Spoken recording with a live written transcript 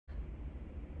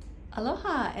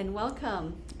Aloha and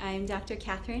welcome. I'm Dr.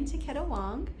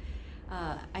 Taketa-Wong.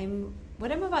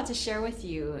 What I'm about to share with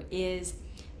you is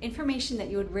information that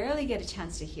you would rarely get a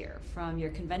chance to hear from your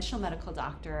conventional medical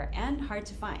doctor and hard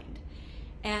to find.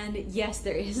 And yes,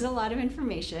 there is a lot of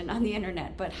information on the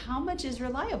internet, but how much is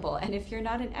reliable? And if you're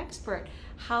not an expert,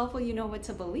 how will you know what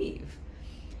to believe?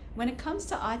 When it comes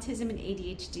to autism and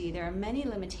ADHD, there are many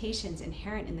limitations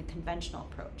inherent in the conventional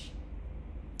approach.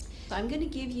 So I'm going to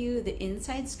give you the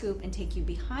inside scoop and take you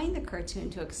behind the curtain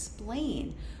to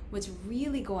explain what's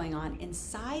really going on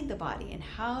inside the body and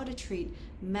how to treat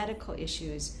medical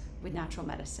issues with natural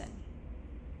medicine.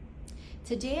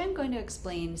 Today I'm going to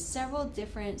explain several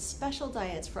different special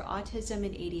diets for autism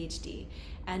and ADHD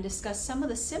and discuss some of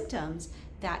the symptoms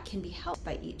that can be helped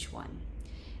by each one.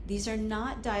 These are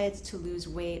not diets to lose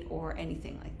weight or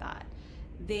anything like that.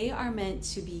 They are meant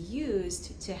to be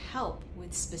used to help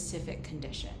with specific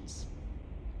conditions.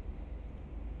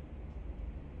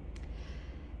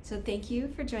 So thank you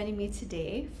for joining me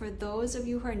today. For those of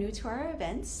you who are new to our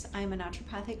events, I'm a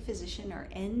naturopathic physician, or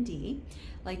ND.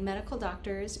 Like medical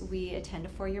doctors, we attend a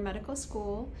four-year medical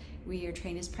school. We are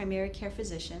trained as primary care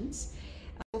physicians,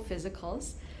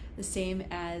 physicals, the same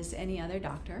as any other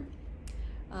doctor.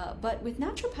 But with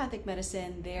naturopathic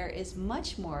medicine, there is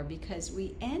much more because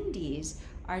we NDs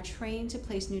are trained to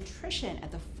place nutrition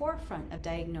at the forefront of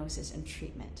diagnosis and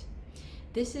treatment.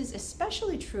 This is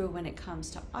especially true when it comes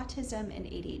to autism and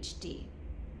ADHD.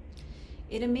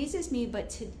 It amazes me,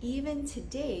 but even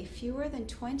today, fewer than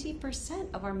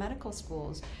 20% of our medical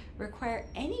schools require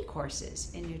any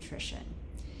courses in nutrition.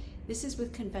 This is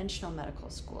with conventional medical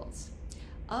schools.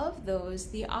 Of those,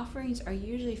 the offerings are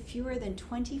usually fewer than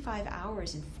 25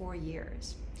 hours in 4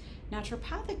 years.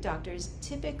 Naturopathic doctors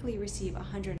typically receive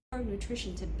 100 hours of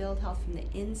nutrition to build health from the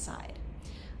inside.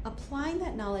 Applying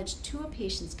that knowledge to a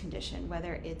patient's condition,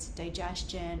 whether it's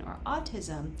digestion or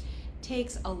autism,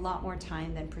 takes a lot more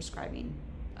time than prescribing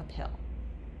a pill.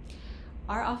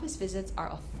 Our office visits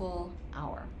are a full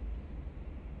hour.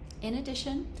 In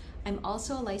addition, I'm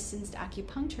also a licensed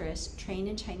acupuncturist trained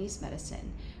in Chinese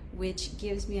medicine, which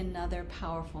gives me another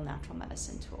powerful natural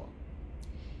medicine tool.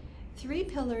 3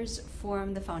 pillars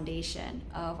form the foundation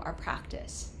of our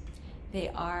practice. They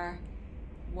are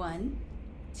 1,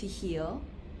 to heal,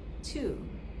 2,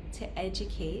 to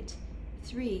educate,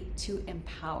 3, to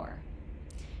empower.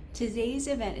 Today's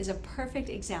event is a perfect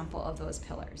example of those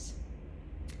pillars.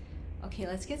 Okay,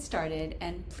 let's get started,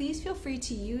 and please feel free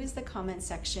to use the comment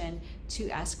section to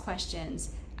ask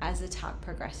questions as the talk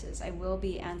progresses. I will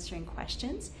be answering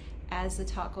questions as the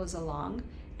talk goes along,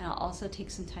 and I'll also take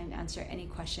some time to answer any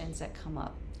questions that come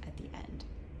up at the end.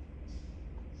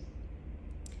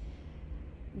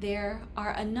 There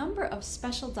are a number of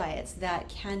special diets that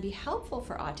can be helpful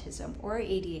for autism or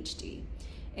ADHD,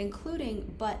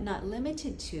 including but not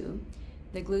limited to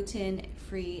the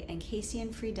gluten-free and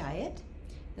casein-free diet,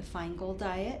 the Feingold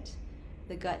diet,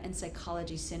 the gut and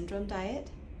psychology syndrome diet,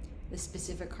 the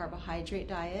specific carbohydrate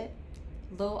diet,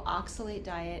 low oxalate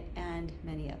diet, and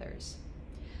many others.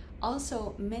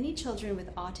 Also, many children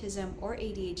with autism or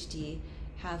ADHD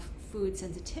have food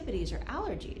sensitivities or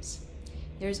allergies.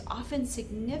 There's often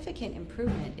significant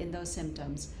improvement in those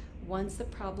symptoms once the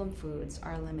problem foods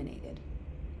are eliminated.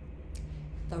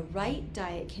 The right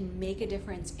diet can make a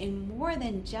difference in more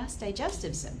than just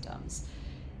digestive symptoms.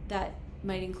 That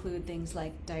might include things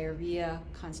like diarrhea,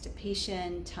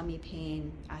 constipation, tummy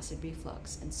pain, acid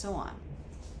reflux, and so on.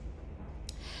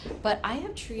 But I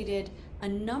have treated a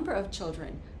number of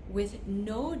children with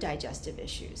no digestive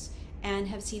issues and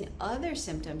have seen other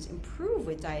symptoms improve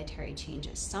with dietary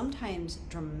changes, sometimes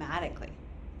dramatically.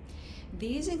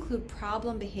 These include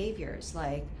problem behaviors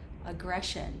like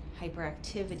aggression,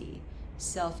 hyperactivity,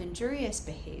 self-injurious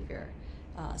behavior,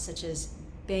 such as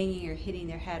banging or hitting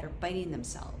their head or biting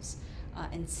themselves,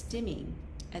 and stimming,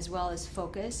 as well as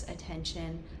focus,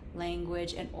 attention,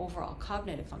 language, and overall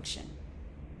cognitive function.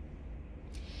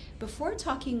 Before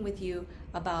talking with you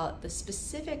about the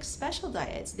specific special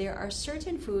diets, there are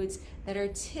certain foods that are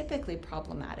typically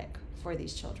problematic for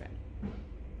these children.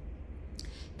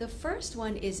 The first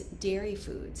one is dairy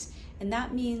foods, and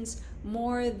that means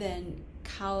more than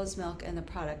cow's milk and the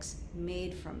products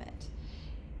made from it.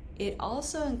 It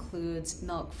also includes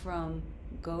milk from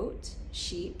goat,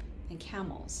 sheep, and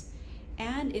camels,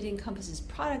 and it encompasses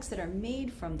products that are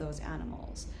made from those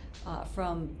animals,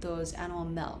 from those animal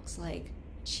milks like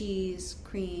cheese,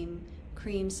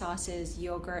 cream sauces,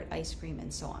 yogurt, ice cream,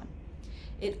 and so on.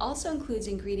 It also includes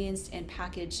ingredients in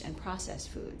packaged and processed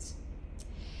foods.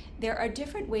 There are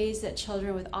different ways that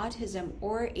children with autism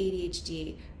or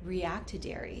ADHD react to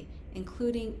dairy,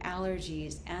 including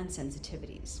allergies and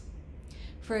sensitivities.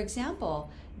 For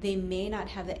example, they may not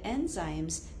have the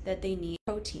enzymes that they need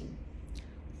for protein,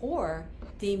 or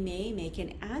they may make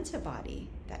an antibody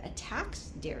that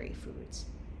attacks dairy foods.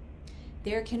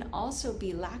 There can also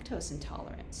be lactose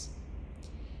intolerance.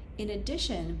 In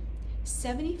addition,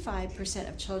 75%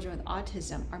 of children with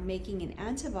autism are making an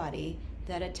antibody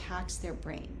that attacks their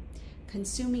brain.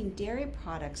 Consuming dairy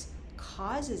products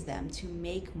causes them to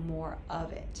make more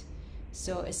of it.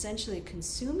 So essentially,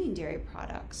 consuming dairy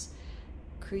products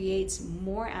creates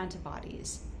more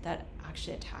antibodies that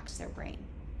actually attacks their brain.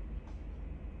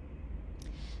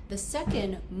 The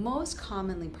second most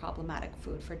commonly problematic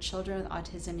food for children with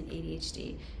autism and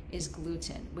ADHD is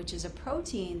gluten, which is a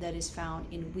protein that is found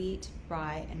in wheat,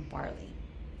 rye, and barley.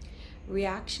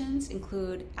 Reactions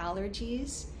include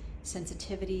allergies,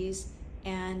 sensitivities,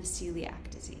 and celiac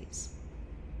disease.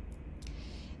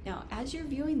 Now, as you're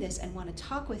viewing this and want to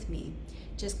talk with me,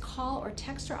 just call or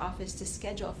text our office to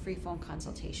schedule a free phone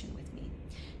consultation with me.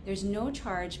 There's no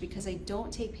charge because I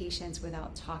don't take patients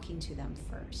without talking to them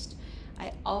first.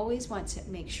 I always want to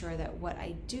make sure that what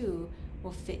I do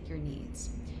will fit your needs.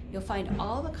 You'll find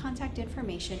all the contact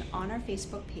information on our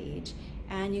Facebook page,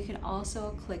 and you can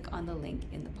also click on the link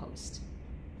in the post.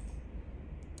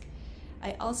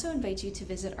 I also invite you to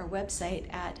visit our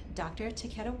website at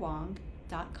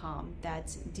drtaketa-wong.com.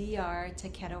 That's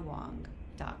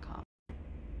drtaketa-wong.com.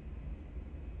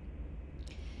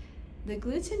 The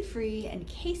gluten-free and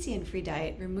casein-free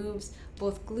diet removes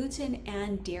both gluten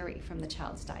and dairy from the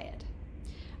child's diet.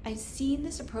 I've seen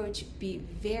this approach be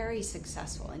very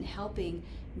successful in helping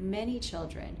many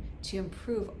children to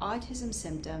improve autism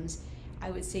symptoms,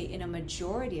 I would say in a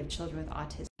majority of children with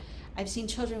autism. I've seen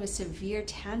children with severe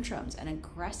tantrums and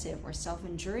aggressive or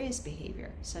self-injurious behavior,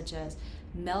 such as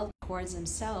melt towards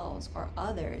themselves or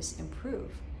others, improve.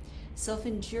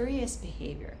 Self-injurious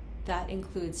behavior, that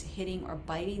includes hitting or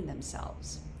biting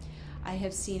themselves. I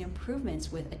have seen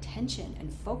improvements with attention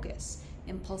and focus,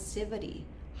 impulsivity,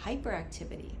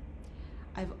 hyperactivity.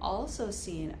 I've also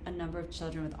seen a number of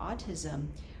children with autism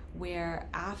where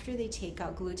after they take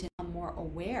out gluten, they're more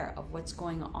aware of what's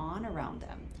going on around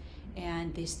them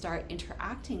and they start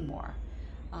interacting more.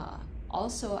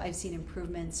 Also, I've seen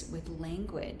improvements with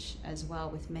language as well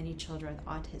with many children with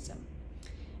autism.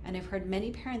 And I've heard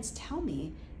many parents tell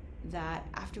me that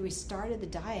after we started the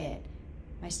diet,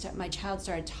 my child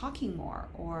started talking more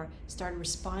or started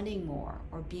responding more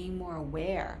or being more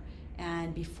aware.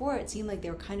 And before it seemed like they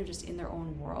were kind of just in their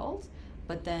own world,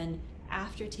 but then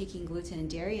after taking gluten and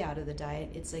dairy out of the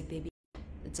diet,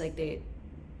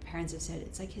 parents have said,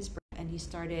 it's like his brain, and he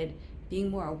started being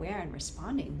more aware and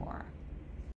responding more.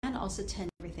 And also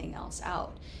tend everything else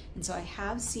out. And so I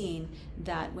have seen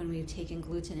that when we've taken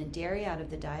gluten and dairy out of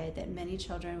the diet, that many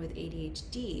children with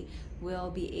ADHD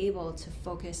will be able to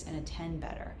focus and attend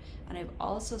better. And I've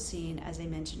also seen, as I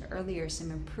mentioned earlier, some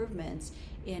improvements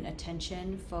in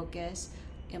attention, focus,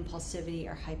 impulsivity,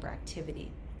 or hyperactivity.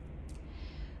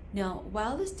 Now,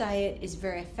 while this diet is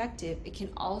very effective, it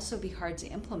can also be hard to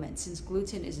implement since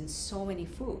gluten is in so many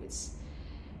foods.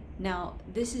 Now,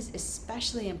 this is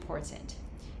especially important.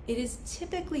 It is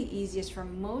typically easiest for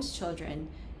most children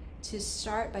to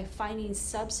start by finding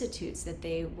substitutes that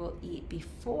they will eat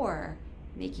before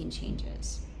making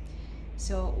changes.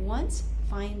 So once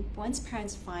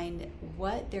parents find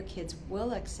what their kids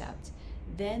will accept,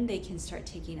 then they can start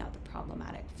taking out the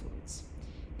problematic foods.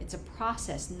 It's a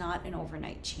process, not an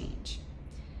overnight change.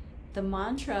 The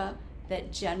mantra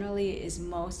that generally is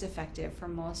most effective for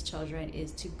most children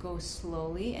is to go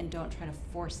slowly and don't try to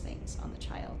force things on the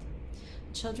child.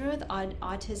 Children with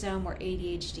autism or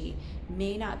ADHD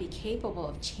may not be capable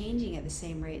of changing at the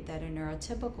same rate that a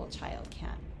neurotypical child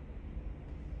can.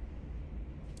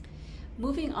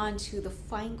 Moving on to the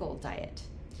Feingold diet.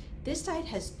 This diet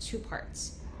has two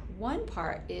parts. One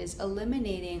part is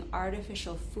eliminating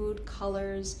artificial food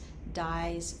colors,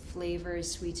 dyes,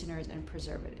 flavors, sweeteners, and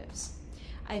preservatives.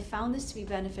 I found this to be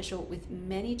beneficial with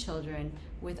many children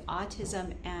with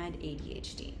autism and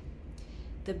ADHD.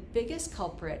 The biggest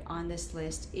culprit on this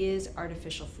list is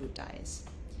artificial food dyes.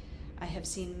 I have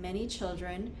seen many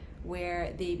children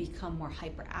where they become more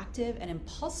hyperactive and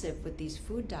impulsive with these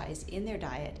food dyes in their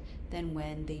diet than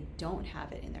when they don't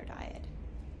have it in their diet.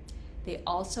 They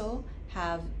also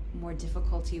have more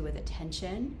difficulty with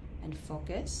attention and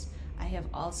focus. I have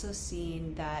also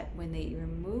seen that when they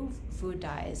remove food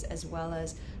dyes as well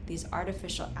as these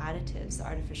artificial additives, the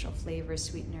artificial flavors,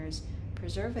 sweeteners,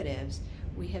 preservatives,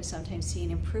 we have sometimes seen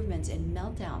improvements in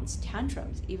meltdowns,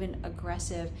 tantrums, even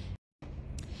aggressive.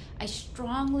 I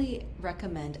strongly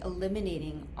recommend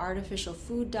eliminating artificial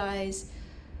food dyes,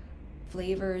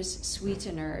 flavors,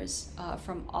 sweeteners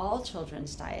from all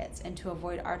children's diets, and to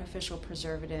avoid artificial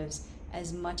preservatives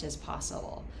as much as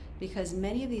possible, because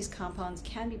many of these compounds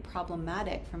can be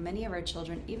problematic for many of our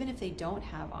children, even if they don't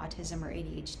have autism or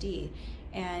ADHD,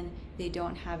 and they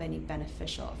don't have any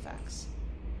beneficial effects.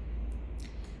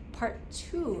 Part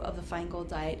 2 of the Feingold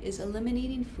diet is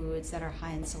eliminating foods that are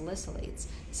high in salicylates,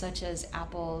 such as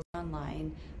apples,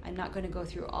 online. I'm not going to go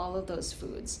through all of those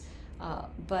foods,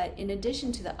 but in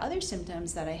addition to the other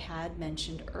symptoms that I had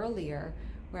mentioned earlier,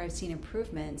 where I've seen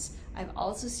improvements, I've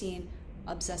also seen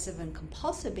obsessive and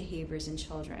compulsive behaviors in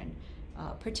children,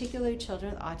 particularly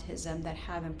children with autism, that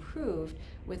have improved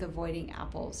with avoiding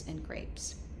apples and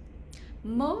grapes.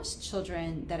 Most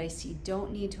children that I see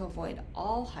don't need to avoid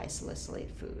all high salicylate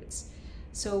foods.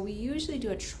 So we usually do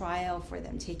a trial for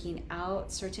them, taking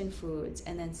out certain foods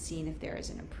and then seeing if there is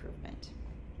an improvement.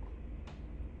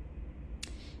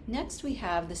 Next, we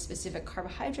have the specific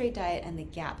carbohydrate diet and the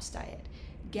GAPS diet.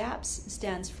 GAPS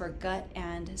stands for Gut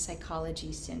and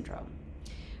Psychology Syndrome.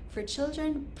 For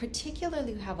children,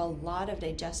 particularly who have a lot of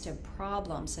digestive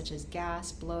problems such as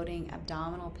gas, bloating,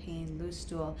 abdominal pain, loose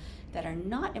stool, that are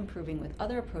not improving with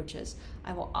other approaches,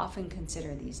 I will often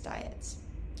consider these diets.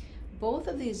 Both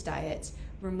of these diets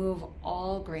remove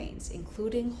all grains,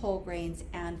 including whole grains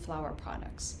and flour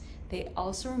products. They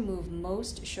also remove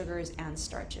most sugars and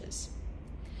starches.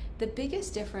 The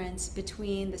biggest difference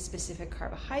between the specific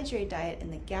carbohydrate diet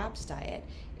and the GAPS diet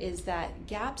is that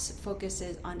GAPS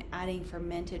focuses on adding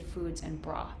fermented foods and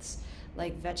broths,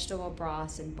 like vegetable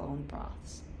broths and bone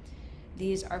broths.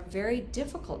 These are very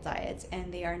difficult diets,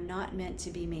 and they are not meant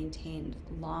to be maintained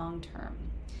long term.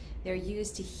 They're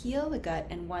used to heal the gut,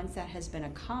 and once that has been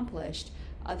accomplished,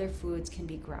 other foods can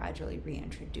be gradually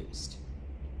reintroduced.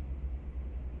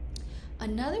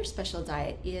 Another special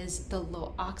diet is the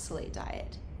low oxalate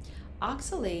diet.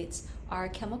 Oxalates are a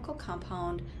chemical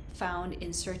compound found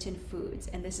in certain foods,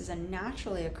 and this is a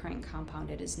naturally occurring compound.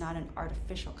 It is not an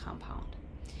artificial compound.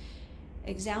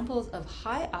 Examples of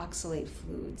high oxalate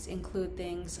foods include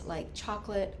things like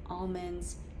chocolate,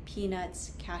 almonds,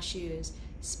 peanuts, cashews,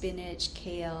 spinach,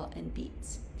 kale, and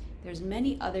beets. There's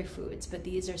many other foods, but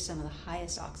these are some of the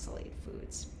highest oxalate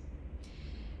foods.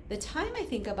 The time I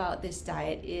think about this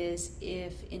diet is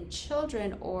if in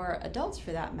children, or adults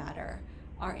for that matter,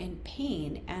 are in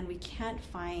pain and we can't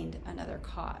find another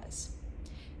cause.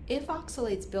 If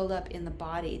oxalates build up in the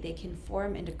body, they can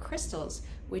form into crystals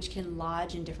which can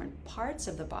lodge in different parts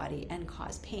of the body and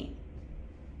cause pain.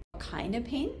 What kind of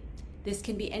pain? This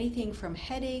can be anything from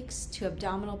headaches to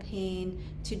abdominal pain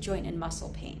to joint and muscle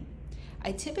pain.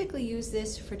 I typically use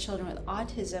this for children with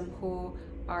autism who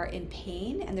are in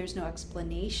pain and there's no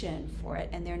explanation for it,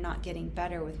 and they're not getting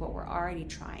better with what we're already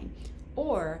trying.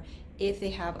 Or if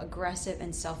they have aggressive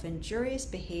and self-injurious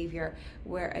behavior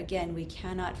where, again, we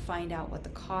cannot find out what the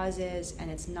cause is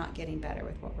and it's not getting better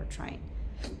with what we're trying.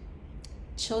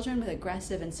 Children with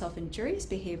aggressive and self-injurious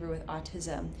behavior with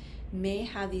autism may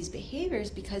have these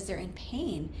behaviors because they're in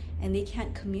pain and they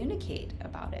can't communicate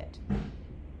about it.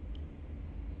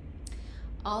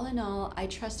 All in all, I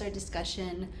trust our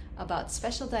discussion about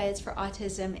special diets for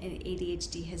autism and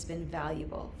ADHD has been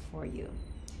valuable for you.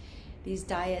 These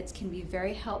diets can be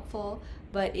very helpful,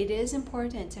 but it is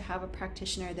important to have a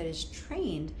practitioner that is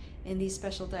trained in these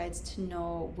special diets to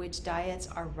know which diets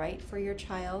are right for your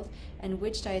child and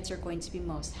which diets are going to be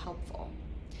most helpful.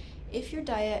 If your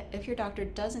doctor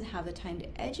doesn't have the time to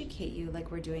educate you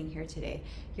like we're doing here today,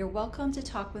 you're welcome to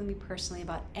talk with me personally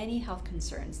about any health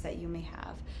concerns that you may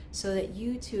have so that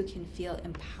you too can feel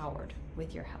empowered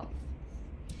with your health.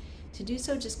 To do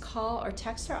so, just call or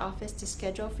text our office to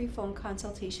schedule a free phone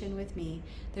consultation with me.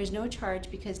 There's no charge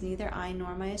because neither I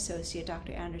nor my associate,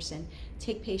 Dr. Anderson,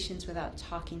 take patients without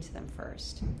talking to them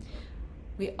first.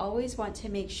 We always want to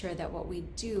make sure that what we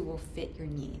do will fit your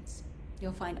needs.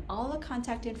 You'll find all the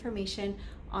contact information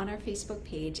on our Facebook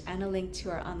page and a link to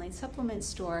our online supplement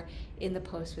store in the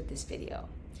post with this video.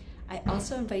 I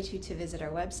also invite you to visit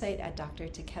our website at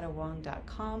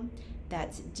drtaketa-wong.com.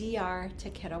 That's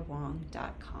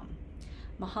drtaketa-wong.com.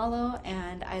 Mahalo,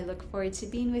 and I look forward to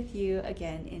being with you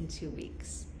again in 2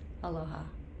 weeks. Aloha.